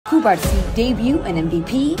Cubarsí's debut and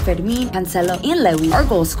MVP, Fermín, Cancelo, and Lewy are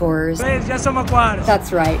goal scorers.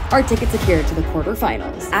 That's right, our ticket secured to the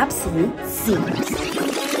quarterfinals. Absolute seamless.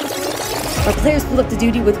 Our players pulled up to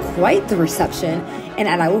duty with quite the reception, and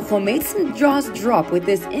Araujo made some jaws drop with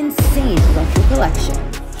this insane retro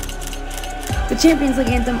collection. The Champions League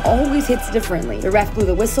anthem always hits differently. The ref blew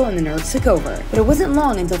the whistle and the nerves took over. But it wasn't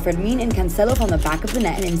long until Fermín and Cancelo found the back of the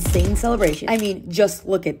net, an insane celebration. I mean, just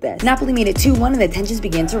look at this. Napoli made it 2-1 and the tensions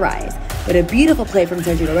began to rise. But a beautiful play from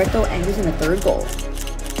Sergio Roberto ended in the third goal.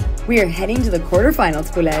 We are heading to the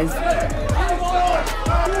quarterfinals, culés.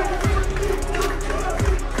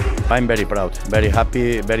 I'm very proud, very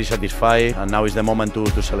happy, very satisfied, and now is the moment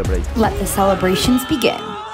to celebrate. Let the celebrations begin.